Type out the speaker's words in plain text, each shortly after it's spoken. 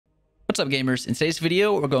What's up, gamers? In today's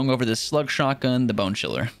video, we're going over the Slug shotgun, the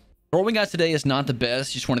Bonechiller. What we got today is not the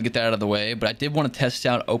best, just want to get that out of the way, but I did want to test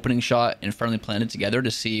out opening shot and firmly planted together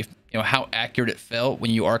to see how accurate it felt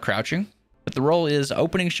when you are crouching. But the role is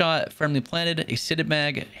opening shot, firmly planted, extended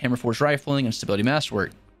mag, hammer force rifling, and stability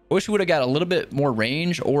masterwork. I wish we would have got a little bit more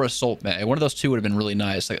range or assault mag. One of those two would have been really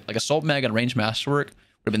nice. Like assault mag and range masterwork would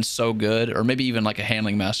have been so good, or maybe even like a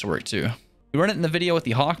handling masterwork too. We run it in the video with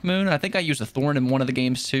the Hawk Moon. I think I used a Thorn in one of the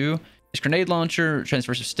games too. This grenade launcher,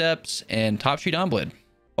 transversive steps, and top tree down blade.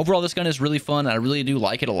 Overall, this gun is really fun. I really do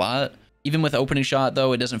like it a lot. Even with opening shot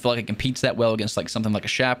though, it doesn't feel like it competes that well against like something like a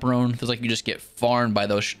chaperone. It feels like you just get farmed by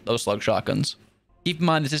those slug shotguns. Keep in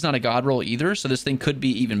mind this is not a god roll either, so this thing could be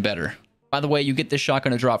even better. By the way, you get this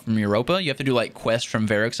shotgun to drop from Europa. You have to do like quests from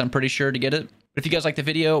Varix, I'm pretty sure, to get it. But if you guys like the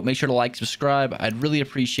video, make sure to like, subscribe. I'd really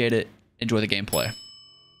appreciate it. Enjoy the gameplay.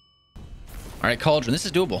 All right, Cauldron, this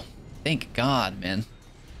is doable. Thank God, man.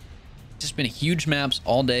 It's just been huge maps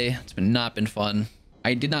all day. It's not been fun.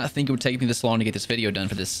 I did not think it would take me this long to get this video done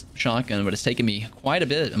for this shotgun, but it's taken me quite a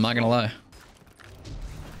bit. I'm not gonna lie.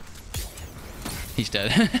 He's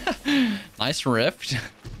dead. Nice rift. All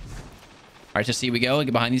right, just see we go.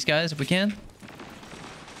 Get behind these guys if we can.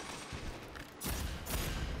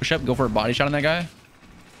 Push up, go for a body shot on that guy.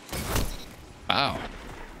 Wow.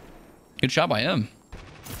 Good shot by him.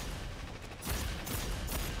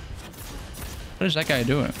 What is that guy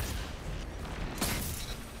doing?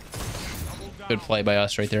 Good play by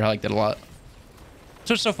us right there. I like that a lot.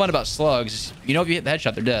 That's what's so fun about slugs. If you hit the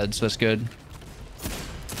headshot, they're dead, so that's good.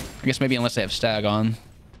 I guess maybe unless they have stag on.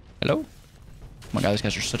 Hello? Oh my God, these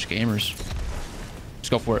guys are such gamers. Let's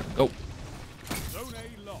go for it. Go.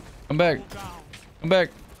 Come back. Come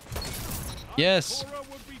back. Yes.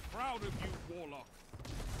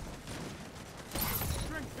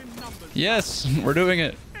 Yes, we're doing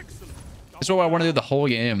it. This is what I want to do the whole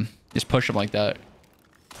game. Just push them like that.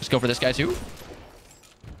 Let's go for this guy too.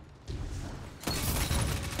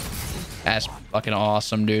 That's fucking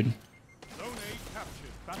awesome, dude.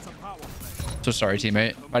 So sorry,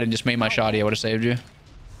 teammate. If I didn't just made my shoddy, I would have saved you.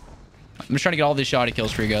 I'm just trying to get all these shoddy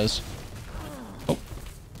kills for you guys. Oh.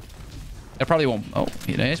 That probably won't. Oh,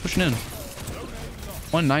 he's pushing in.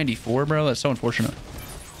 194, bro. That's so unfortunate.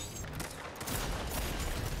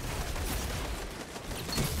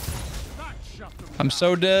 I'm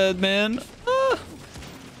so dead, man. Ah.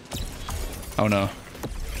 Oh no.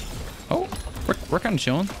 Oh, we're kind of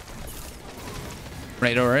chilling.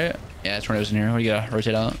 Tornado, right? Yeah, tornado's in here. What do you gotta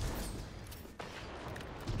rotate out?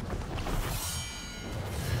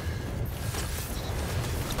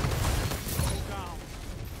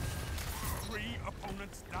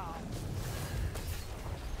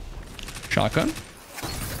 Shotgun.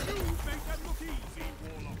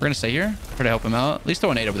 We're gonna stay here. Try to help him out. At least throw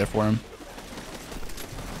a nade over there for him.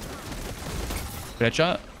 Good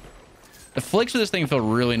headshot. The flicks of this thing feel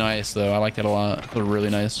really nice, though. I like that a lot. Feel really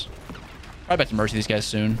nice. Probably back to mercy these guys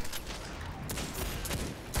soon.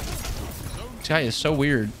 This guy is so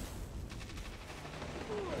weird.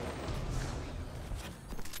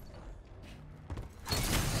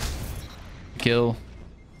 Kill.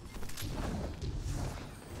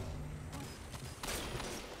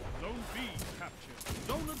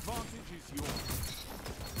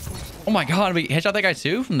 Oh my God, we headshot that guy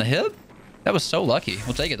too from the hip? That was so lucky.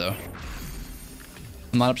 We'll take it though.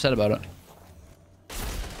 I'm not upset about it.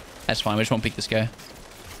 That's fine. We just won't peek this guy.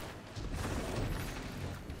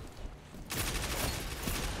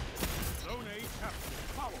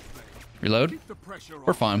 Reload.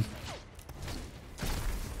 We're fine.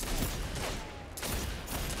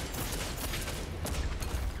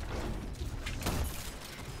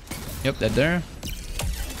 Yep, dead there.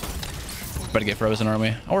 Better get frozen, aren't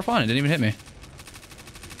we? Oh, we're fine. It didn't even hit me.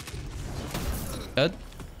 Dead.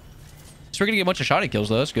 So we're gonna get a bunch of shoddy kills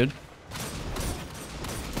though. That's good.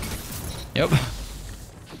 Yep.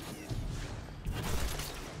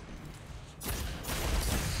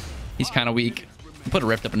 He's kind of weak. I'll put a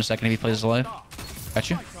rift up in a second if he plays alive. Got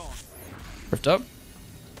you. Rift up.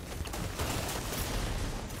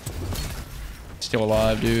 Still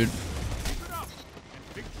alive, dude.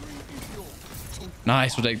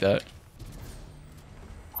 Nice. We'll take that.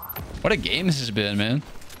 What a game this has been, man.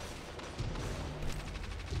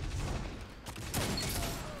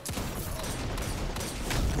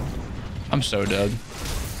 I'm so dead.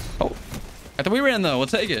 Oh, I thought we ran though. We'll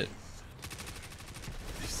take it.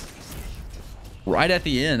 Right at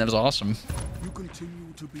the end. That was awesome.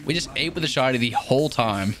 We just ate with the shoddy the whole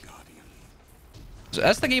time. So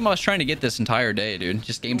that's the game I was trying to get this entire day, dude.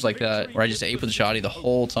 Just games like that where I just ate with the shoddy the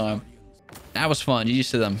whole time. That was fun.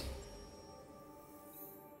 GG's to them.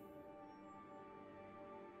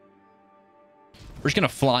 We're just gonna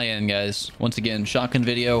fly in, guys. Once again, shotgun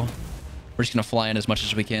video. We're just gonna fly in as much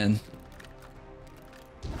as we can.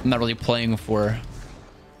 I'm not really playing for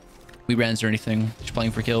rans or anything. Just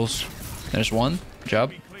playing for kills. There's one. Good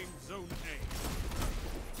job.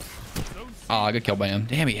 Oh, good kill by him.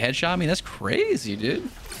 Damn, he headshot me. That's crazy, dude.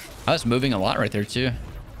 I was moving a lot right there, too.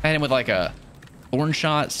 I had him with like a thorn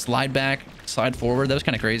shot, slide back, slide forward. That was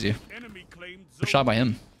kind of crazy. Good shot by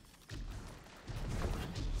him.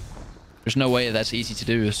 There's no way that's easy to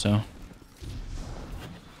do, so.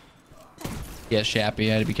 Yeah, Shappy.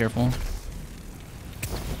 I had to be careful.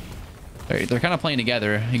 They're kind of playing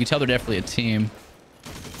together. You can tell they're definitely a team.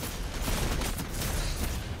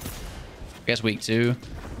 I guess weak too.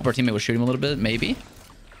 Hope our teammate will shoot him a little bit, maybe.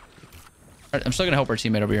 Right, I'm still gonna help our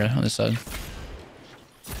teammate over here on this side.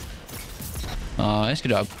 Nice, good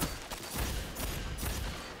job.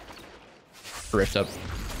 Rift up.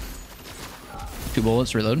 2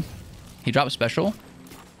 bullets, reload. He dropped special.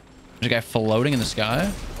 There's a guy floating in the sky.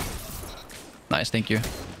 Nice, thank you.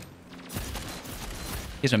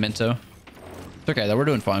 He's memento. It's okay though, we're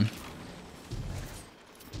doing fine.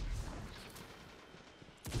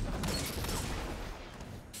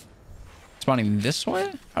 Spawning this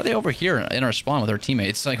way? How are they over here in our spawn with our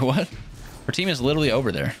teammates? Like, what? Our team is literally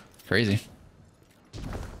over there. Crazy.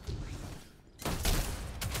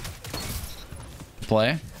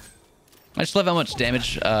 Play. I just love how much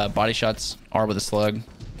damage body shots are with a slug. All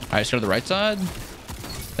right, let's go to the right side.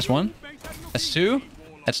 That's one. That's 2.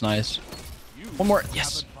 That's nice. One more.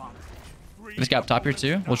 Yes. This guy up top here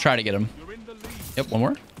too. We'll try to get him. Yep, one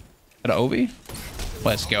more. Got an Ovi.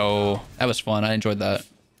 Let's go. That was fun. I enjoyed that.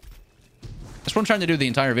 That's what I'm trying to do the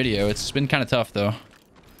entire video. It's been kind of tough though.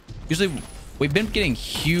 Usually we've been getting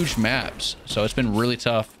huge maps, so it's been really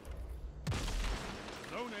tough.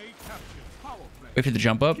 Wait for the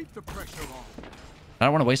jump up. I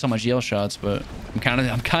don't want to waste all my GL shots, but I'm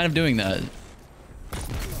kind of doing that.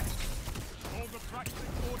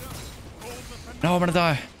 No, I'm gonna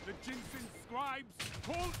die.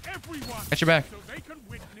 Got your back.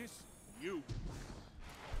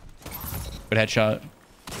 Good headshot.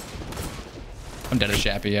 I'm dead as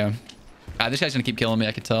Shappy, yeah. This guy's gonna keep killing me,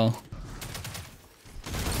 I can tell.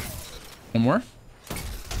 One more.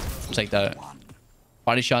 I'll take that.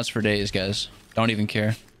 Body shots for days, guys. Don't even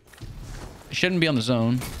care. It shouldn't be on the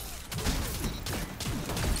zone.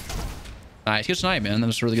 Nice, good snipe, man. That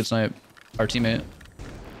was a really good snipe. Our teammate.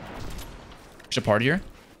 There's a part here.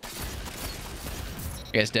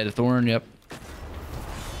 You guys dead to Thorn, yep.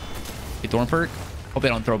 Hey, Thorn perk. Hope they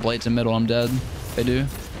don't throw blades in middle. I'm dead. They do.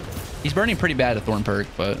 He's burning pretty bad at Thorn perk,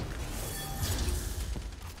 but...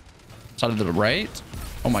 Side to the right.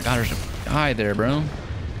 Oh my god, there's a guy there, bro.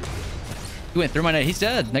 He went through my net. He's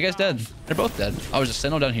dead. That guy's dead. They're both dead. Oh, there's a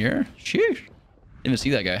Sentinel down here? Sheesh. Didn't even see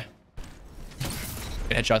that guy.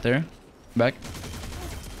 Good headshot there. Back.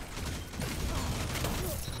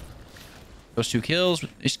 Those 2 kills.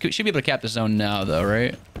 Should be able to cap the zone now, though,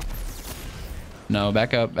 right? No,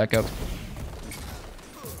 back up, back up.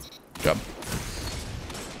 Good job.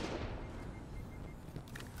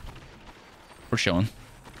 We're chilling.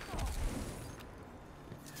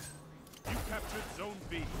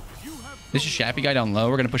 This is Shappy guy down low.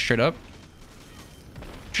 We're gonna push straight up.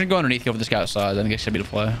 Should go underneath, go for this guy outside. I think it should be the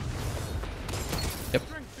play. Yep,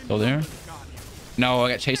 still there. No,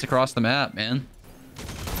 I got chased across the map, man.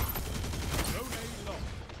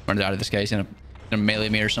 Running out of this guy. He's gonna melee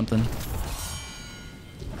me or something.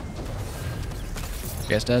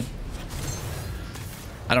 Guy's dead.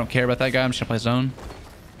 I don't care about that guy. I'm just gonna play zone.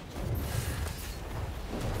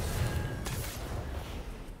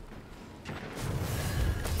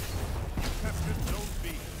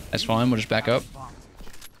 That's fine. We'll just back up.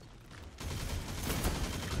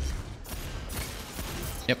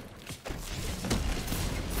 Yep.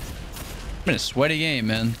 It's been a sweaty game,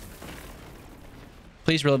 man.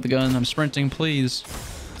 Please reload the gun. I'm sprinting, please.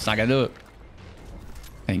 It's not gonna do it.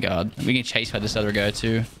 Thank God. We get chased by this other guy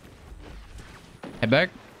too. Head back.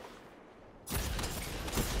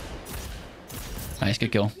 Nice,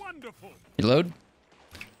 good kill. Reload.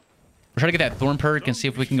 We're trying to get that Thorn perk and see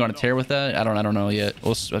if we can go on a tear with that. I don't know yet.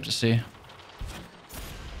 We'll have to see.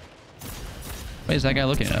 What is that guy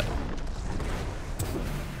looking at?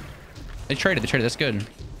 They traded. That's good.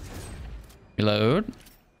 Reload.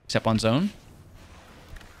 Step on zone.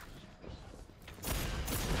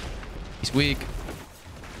 He's weak.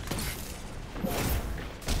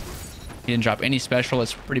 He didn't drop any special.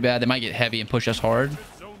 It's pretty bad. They might get heavy and push us hard.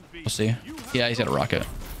 We'll see. Yeah, he's got a rocket.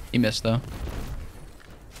 He missed though.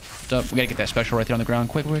 Up. We gotta get that special right there on the ground.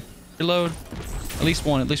 Quick. Reload. At least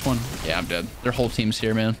one. Yeah, I'm dead. Their whole team's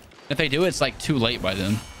here, man. If they do, it's like too late by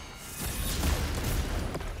then.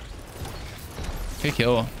 Good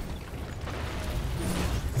kill.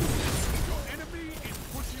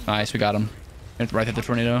 Nice, we got him. Right at the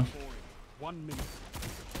tornado.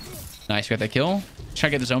 Nice, we got that kill. Try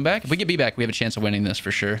to get the zone back. If we get B back, we have a chance of winning this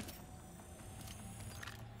for sure.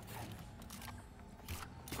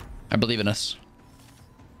 I believe in us.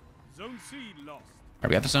 Alright, we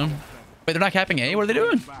got the zone. Wait, they're not capping A? What are they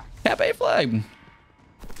doing? Cap A flag.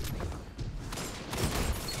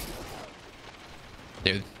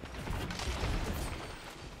 Dude.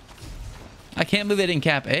 I can't believe they didn't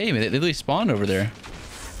cap A. They literally spawned over there.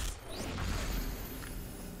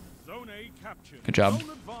 Good job.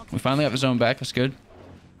 We finally got the zone back. That's good.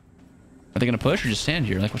 Are they going to push or just stand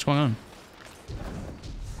here? Like, what's going on?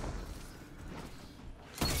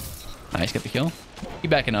 Nice, get the kill.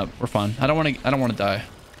 Keep backing up. We're fine. I don't want to die.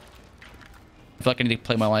 I feel like I need to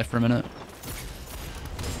play my life for a minute.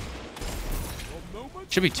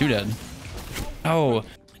 Should be 2 dead. Oh,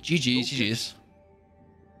 GG's.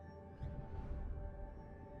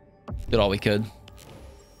 Did all we could.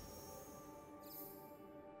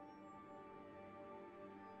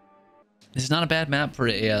 This is not a bad map for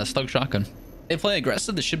a Slug shotgun. They play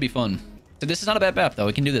aggressive. This should be fun. So this is not a bad map though.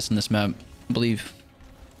 We can do this in this map, I believe.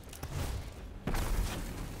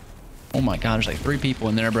 Oh my god, there's like 3 people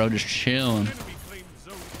in there, bro, just chilling.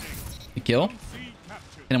 You kill? Hit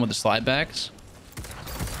him with the slide backs.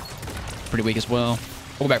 Pretty weak as well.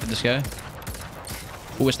 We'll go back for this guy.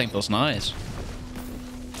 Oh, this thing feels nice.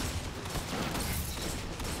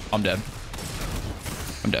 I'm dead.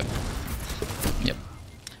 I'm dead. Yep.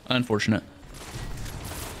 Unfortunate.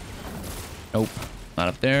 Nope. Not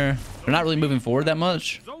up there. They're not really moving forward that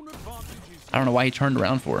much. I don't know why he turned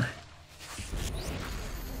around for.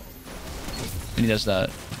 And he does that.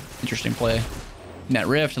 Interesting play. And that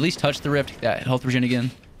rift. At least touch the rift. That health regen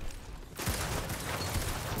again.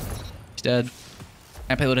 He's dead.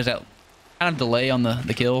 And payload has that kind of delay on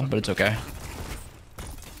the kill, but it's okay.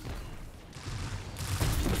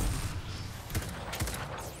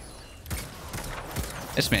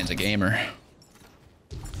 This man's a gamer.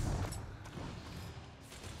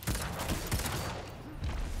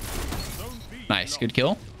 Nice, good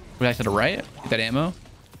kill. We're back to the right. Get that ammo.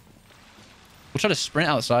 We'll try to sprint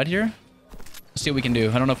outside here. Let's see what we can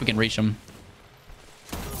do. I don't know if we can reach him.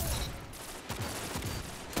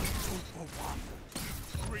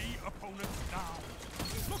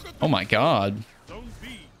 Oh my god. We'll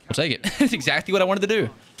take it. That's exactly what I wanted to do.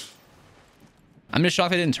 I'm just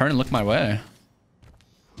shocked they didn't turn and look my way.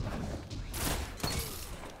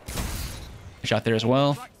 Shot there as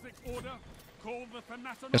well.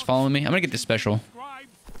 Just following me. I'm gonna get this special.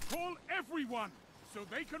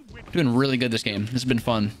 Doing really good this game. This has been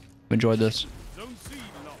fun. I've enjoyed this.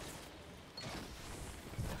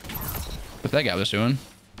 What that guy was doing?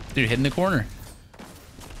 Dude, hitting the corner.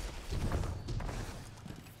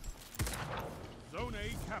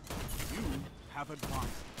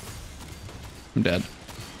 I'm dead.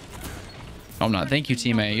 Oh, I'm not. Thank you,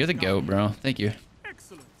 teammate. You're the GOAT, bro. Thank you.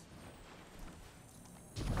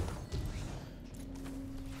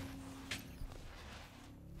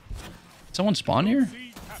 Someone spawn here?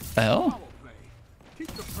 The hell?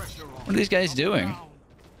 What are these guys doing?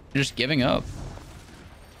 They're just giving up.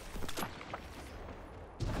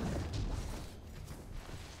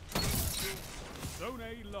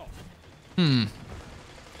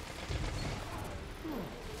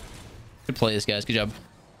 Good play, this guys. Good job.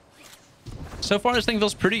 So far, this thing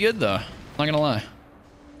feels pretty good, though. Not gonna lie.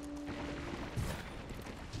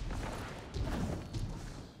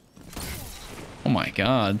 Oh my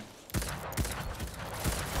god.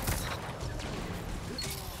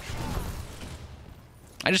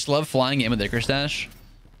 I just love flying in with Icarus Dash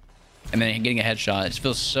and then getting a headshot. It just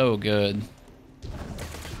feels so good.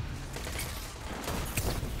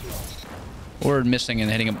 Or missing and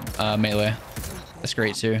hitting a melee. That's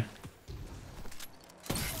great too.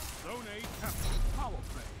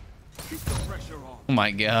 Oh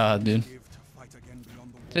my god, dude.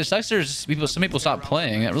 It sucks there's some people stop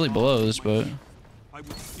playing. That really blows, but I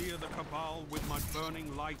would steer the cabal with my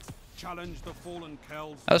burning light, challenge the fallen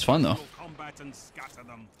Kells. That was fun though. Combat and scatter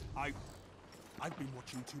them. I've been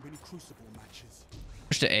watching too many Crucible matches.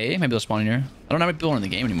 Push to A. Maybe they'll spawn in here. I don't know how many people are in the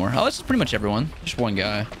game anymore. Oh, this is pretty much everyone. Just one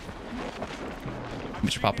guy.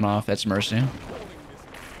 Mr. popping off. That's Mercy. That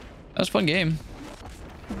was a fun game.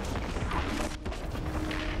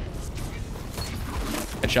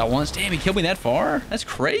 Headshot once. Damn, he killed me that far? That's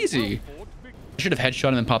crazy. I should have headshot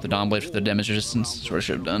and then popped the Dawn Blade for the damage resistance. That's what I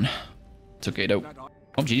should have done. It's okay, though.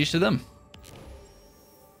 Oh, GG's to them.